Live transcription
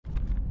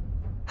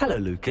Hello,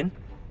 Lucan.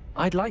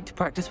 I'd like to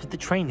practice with the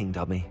training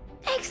dummy.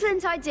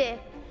 Excellent idea.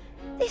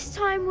 This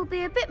time will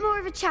be a bit more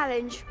of a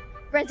challenge.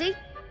 Ready?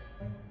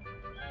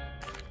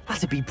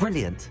 That'd be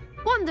brilliant.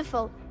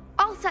 Wonderful.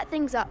 I'll set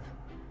things up.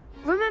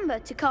 Remember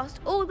to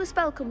cast all the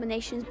spell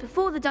combinations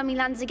before the dummy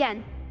lands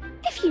again.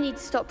 If you need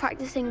to stop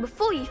practicing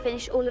before you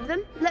finish all of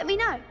them, let me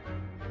know.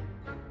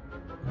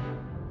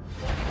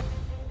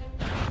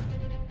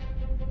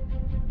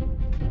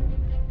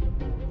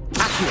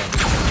 Accio.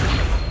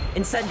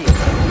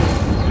 Incendio.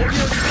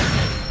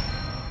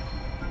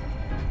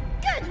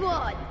 Good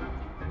one!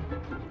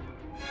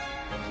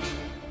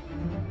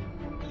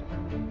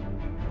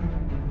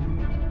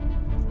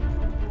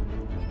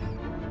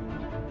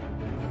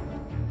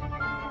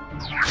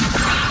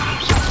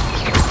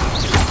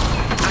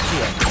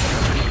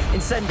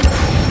 Incendio.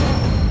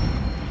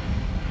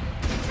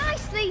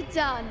 Nicely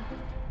done.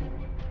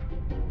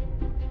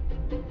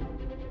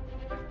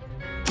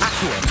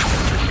 Accio.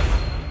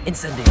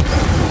 Incendio.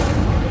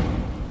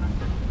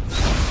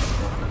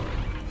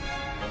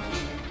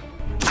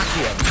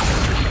 Accio.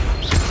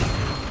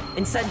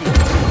 Incendio.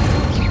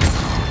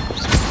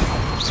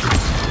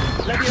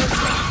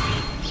 Leviosa.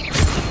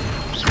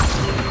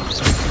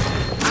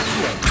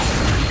 Accio.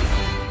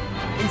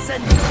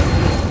 Incendio.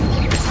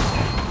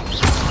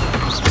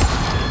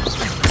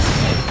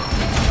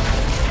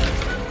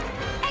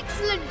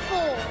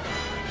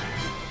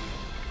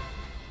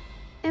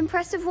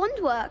 Impressive wand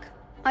work.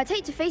 I'd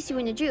hate to face you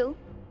in a duel.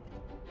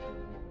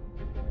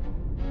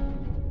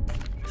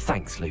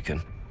 Thanks,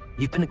 Lucan.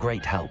 You've been a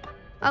great help.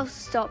 Oh,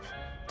 stop.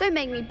 Don't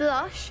make me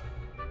blush.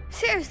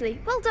 Seriously,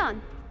 well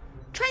done.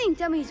 Training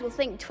dummies will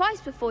think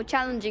twice before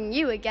challenging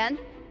you again.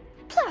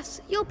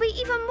 Plus, you'll be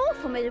even more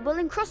formidable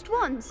in crossed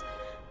wands.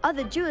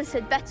 Other duelists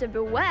had better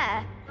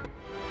beware.